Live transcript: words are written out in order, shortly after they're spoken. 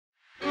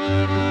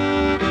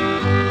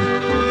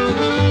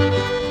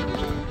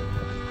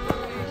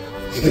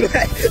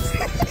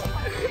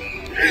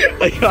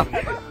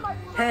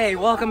Hey,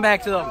 welcome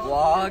back to the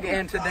vlog,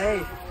 and today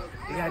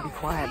we gotta be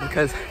quiet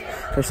because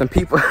there's some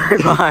people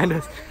right behind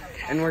us,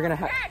 and we're gonna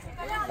have.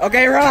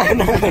 Okay, run!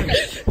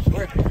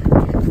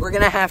 we're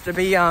gonna have to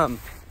be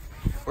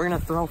we're gonna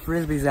throw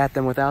frisbees at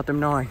them without them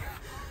knowing,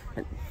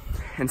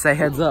 and say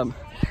heads up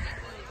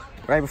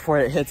right before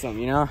it hits them,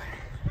 you know?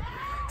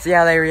 See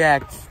how they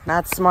react.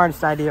 Not the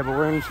smartest idea, but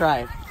we're gonna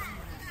try it.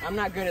 I'm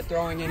not good at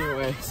throwing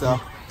anyway,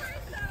 so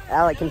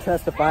Alec can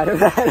testify to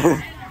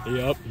that.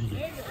 Yep.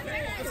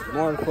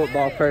 More of a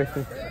football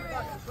person.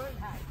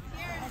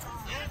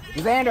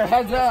 Xander,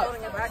 heads up.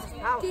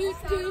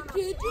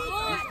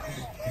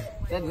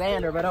 Said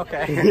Xander, but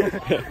okay.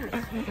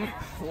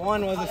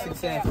 One was a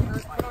success.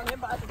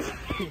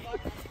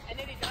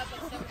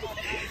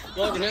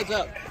 Logan, heads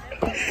up.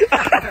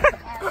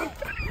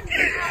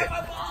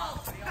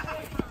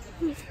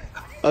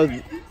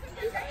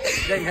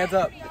 Jake, heads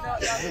up.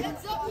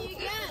 Heads up me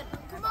again.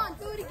 Come on,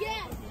 do it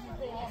again.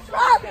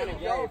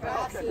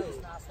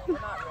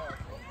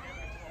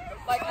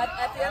 Like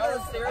at the end of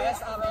the series,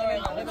 I'm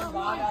giving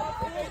Bob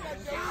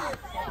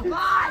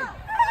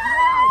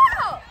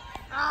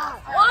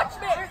Watch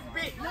me.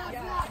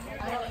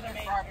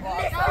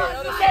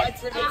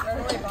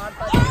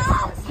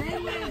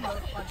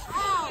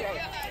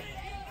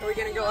 Who are we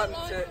gonna go up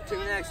to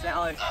next,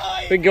 Alex?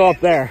 We go up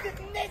there.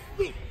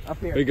 Up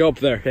here. We go up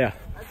there, yeah.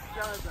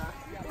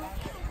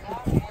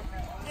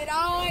 Did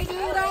I do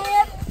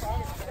that?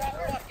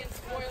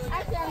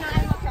 Actually, I'm not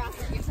even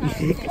crossing.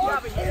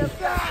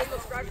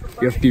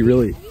 You have to be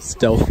really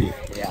stealthy.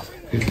 Yeah.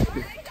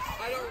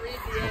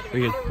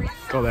 We can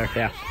go there,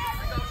 yeah.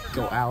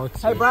 Go,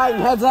 Alex. Hey, Brian,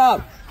 heads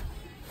up.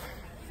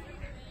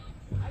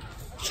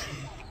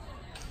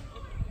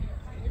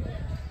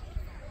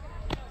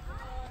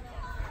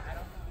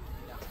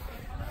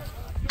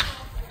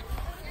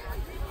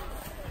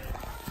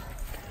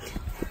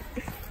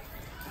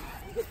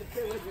 You get the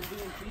privilege of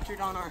being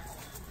featured on our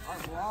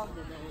vlog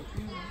today.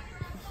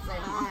 Say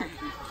hi.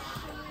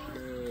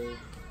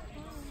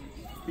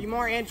 Be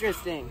more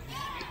interesting.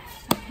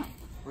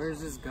 Where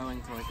is this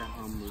going to, like a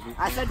home movie?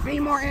 I said be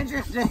more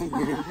interesting.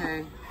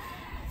 Okay.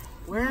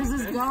 Where is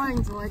this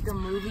going to, like a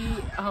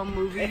home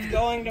movie? It's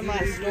going to my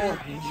store.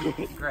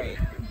 Great.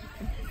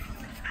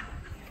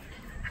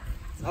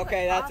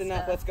 Okay, that's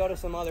enough. Let's go to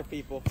some other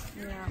people.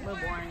 Yeah, we're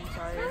boring.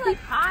 Sorry. Really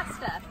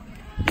pasta.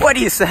 What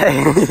do you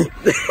say?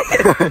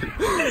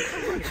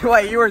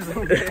 Wait, you were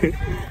zoomed in.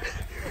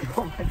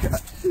 Oh my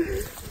god.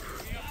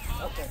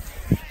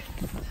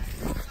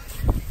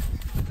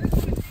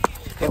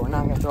 Okay, we're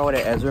not gonna throw it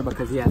at Ezra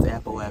because he has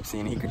epilepsy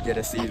and he could get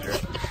a seizure.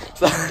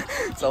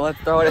 So let's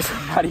throw it at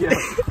somebody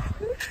else.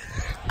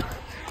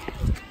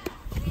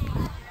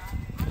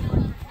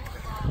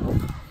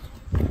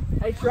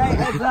 Hey Trey,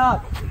 heads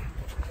up!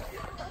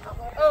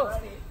 Oh!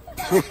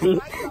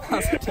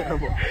 That's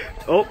terrible.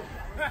 Oh.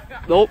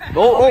 Nope.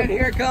 Oh, oh.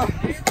 Here it comes.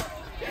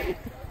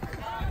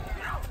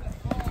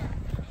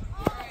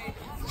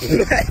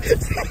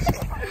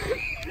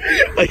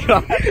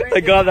 I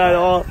got that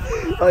all.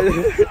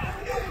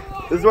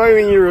 This is why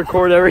when you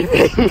record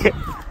everything.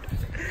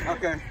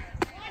 Okay.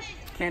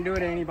 Can't do it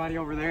to anybody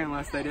over there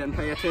unless they didn't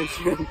pay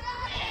attention.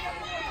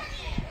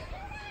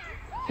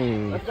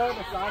 Let's go to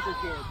the soccer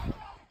kids.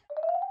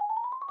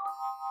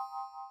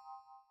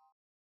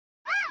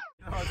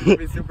 Oh, it's gonna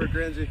be super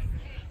cringy.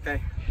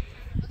 Okay.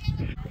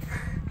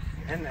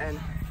 And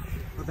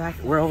we're back.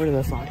 We're over to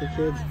the soccer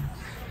kids.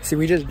 See,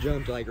 we just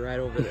jumped like right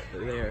over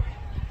there.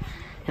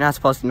 You're not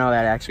supposed to know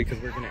that actually, because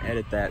we're gonna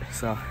edit that.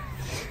 So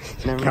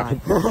never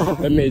mind.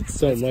 That made it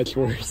so much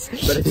worse.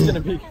 But it's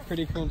gonna be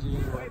pretty cringy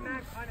anyway.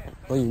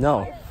 Well, you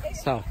know,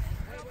 that's how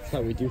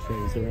we do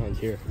things around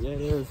here. Yeah,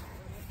 it is.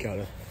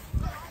 Gotta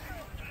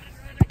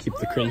keep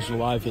the cringe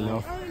alive, you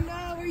know. Oh no,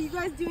 are you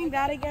guys doing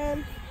that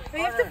again? We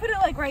have to put it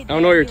like right there. I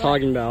don't know what you're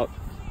talking about.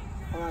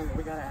 Hold on,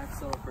 we gotta act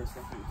solo for a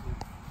second.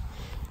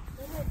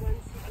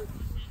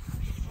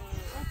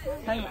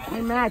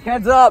 Hey Mac,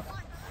 heads up!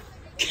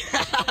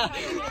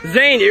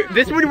 Zane,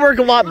 this would work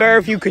a lot better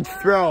if you could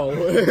throw.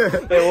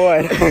 It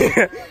would.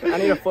 I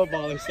need a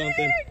football or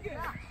something.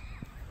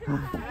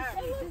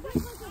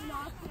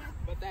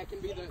 But that can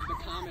be the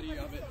comedy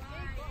of it.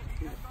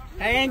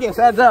 Hey Angus,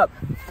 heads up!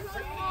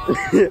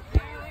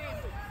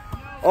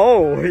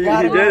 Oh, you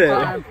did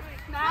it.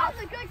 That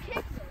was a good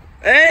kick.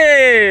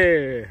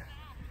 Hey!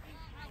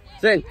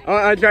 Zane,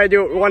 I'll try to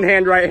do it one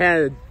hand, right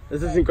handed.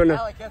 This isn't gonna.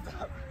 Alec, heads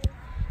up.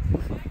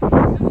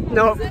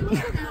 No.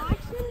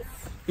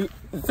 You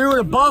threw it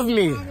above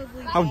me.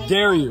 How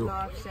dare you?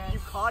 You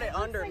caught it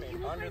under me,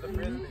 under the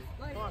frisbee.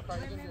 Come on, Carl,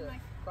 you can do it.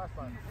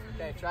 Crossbar.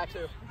 Okay, try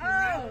two.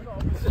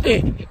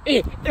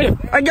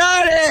 I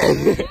got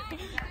it!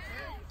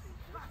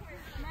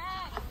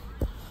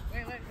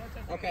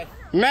 Okay.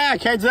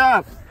 Mac, heads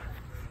up!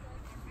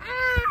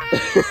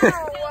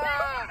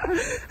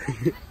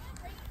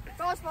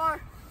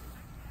 Crossbar.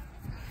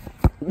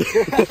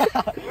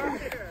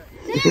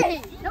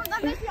 Hey! No,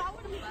 that makes me, I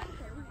wouldn't have left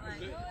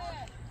there.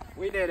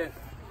 We did it.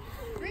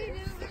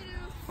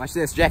 Redo. Watch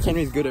this. Jack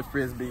Henry's good at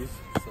frisbees.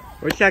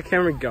 Where's Jack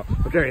Henry go?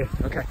 Oh, there he is.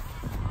 Okay.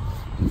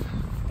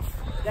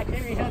 Jack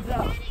Henry, heads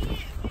up.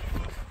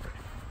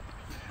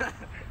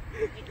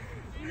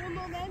 No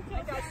momentum.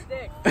 I got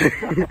stick.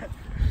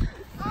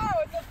 Oh,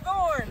 it's a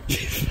thorn.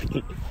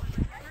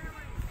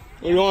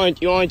 You want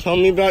to tell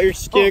me about your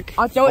stick?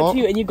 I'll throw it to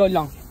you and you go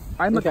long.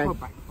 I'm Okay. a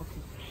quarterback.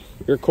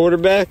 Your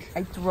quarterback?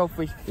 I throw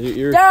for you.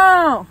 You're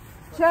Down!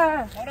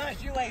 Sure. Hold on,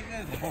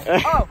 shoelaces.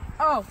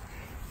 Oh.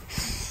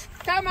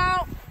 Time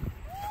out.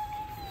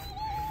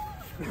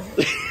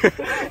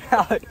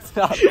 Alex,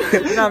 stop.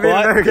 You're not being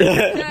very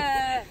good.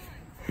 Yeah.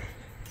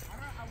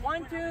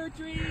 1, 2,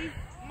 3.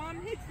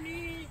 Mom hits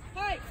me.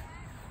 Hi.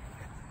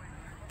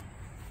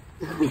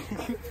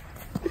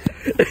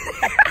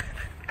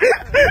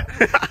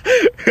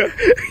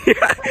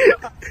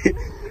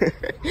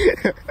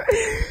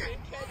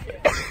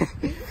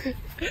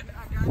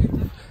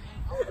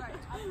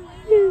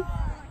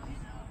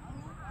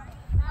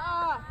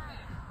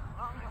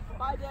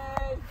 Bye,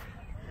 Dave.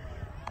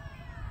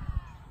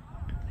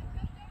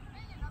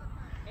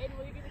 Aiden,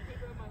 will you get the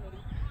keeper of my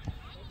hoodie?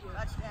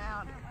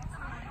 Touchdown.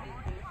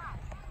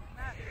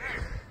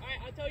 Alright,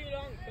 I'll tell you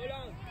long. Go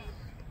long.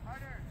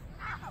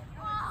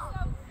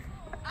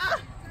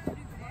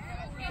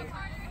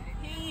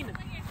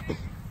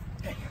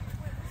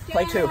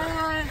 Play 2.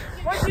 1,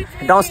 2,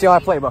 3. Don't steal our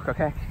playbook,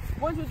 okay?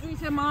 1, 2, 3.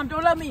 Say, Mom,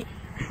 don't let me.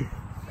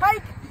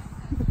 Hike.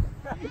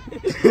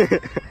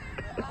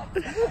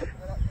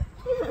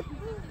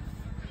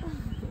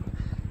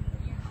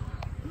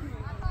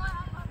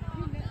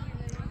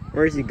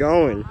 Where's he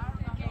going?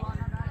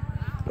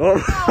 Oh.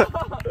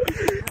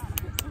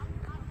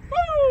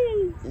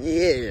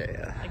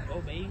 Yeah.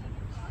 Go, babe.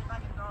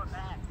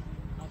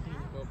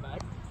 Go back.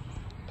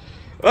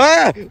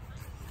 Ah! Oh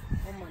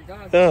my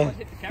God.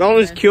 That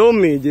almost killed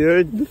me,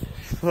 dude.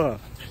 Fuck.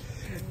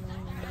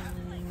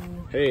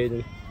 Hey,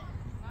 Aiden.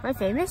 Am I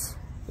famous?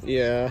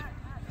 Yeah.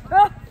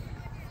 I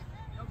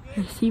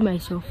see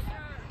myself.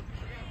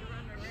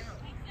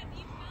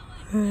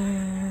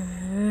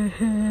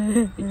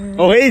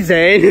 Oh, hey,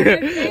 Zane.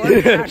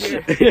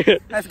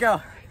 Let's go.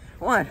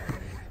 1,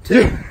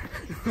 2,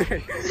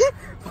 3,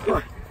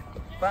 4,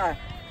 5,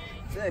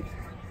 6,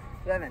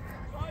 7,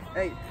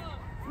 8,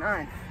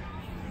 9.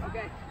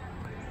 Okay.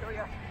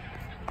 Here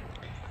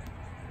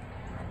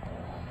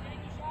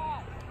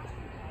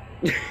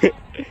we go.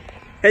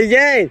 Hey,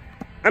 Zane.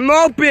 I'm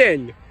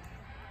open.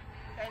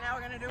 Okay, now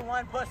we're gonna do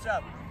 1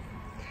 push-up.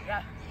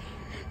 Yeah.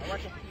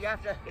 You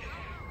have to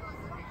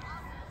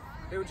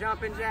do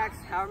jumping jacks,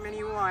 however many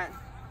you want.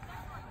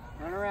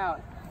 Run her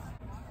out.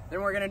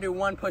 Then we're gonna do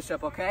 1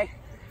 push-up, okay?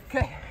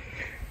 Okay.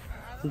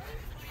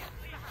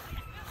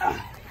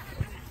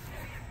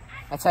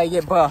 That's how you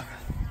get buff.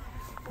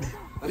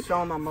 Let's show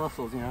them my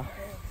muscles, you know.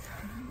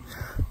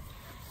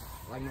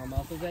 Like my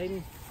muscles,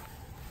 Aiden?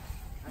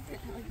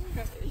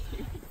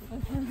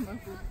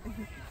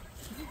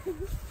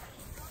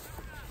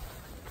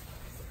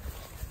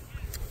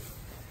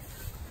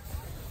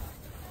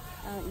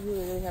 You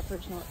really have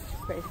personal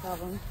space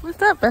problems. What's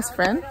that, best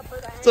friend?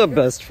 It's a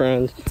best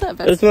friend. What's that,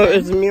 best It's friend?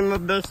 it's me and my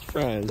best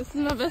friend. This is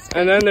my best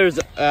friend. And then there's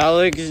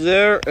Alex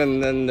there,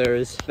 and then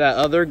there's that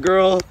other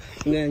girl,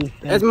 and then...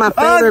 That's my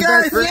favorite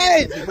best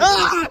friend. Zane!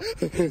 Ah!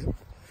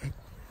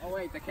 Oh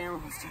wait, the camera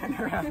was turned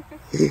around.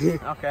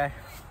 Okay.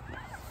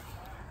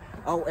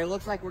 Oh, it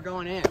looks like we're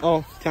going in.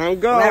 Oh, time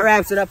to go. That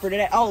wraps it up for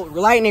today. Oh,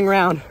 lightning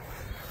round.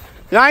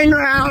 9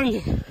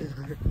 rounds. Right,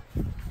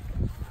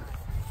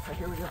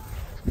 here we go.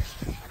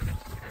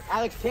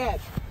 Alex,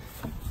 catch.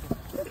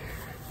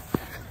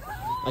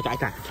 Okay.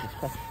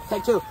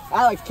 Take 2.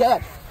 Alex,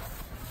 catch.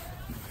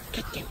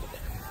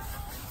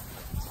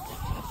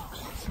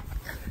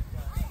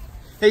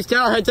 Hey,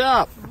 Stella, heads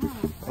up.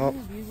 Oh,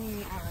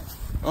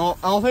 I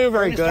don't think we're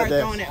very good at Start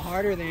this. throwing it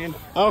harder then.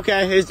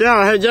 Okay, hey,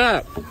 Stella, heads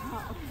up.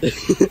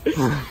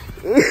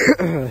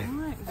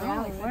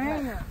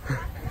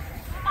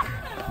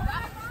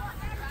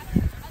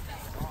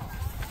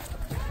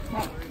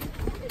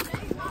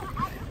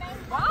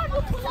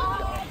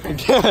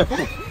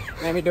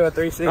 Let me do a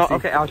 360. Oh,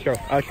 okay, I'll show.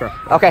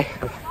 Okay.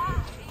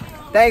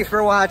 Thanks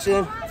for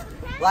watching.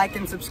 Like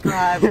and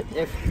subscribe.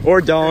 Or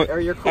don't. Or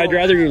you're cool. I'd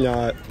rather you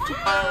not.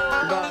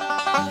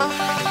 Bye.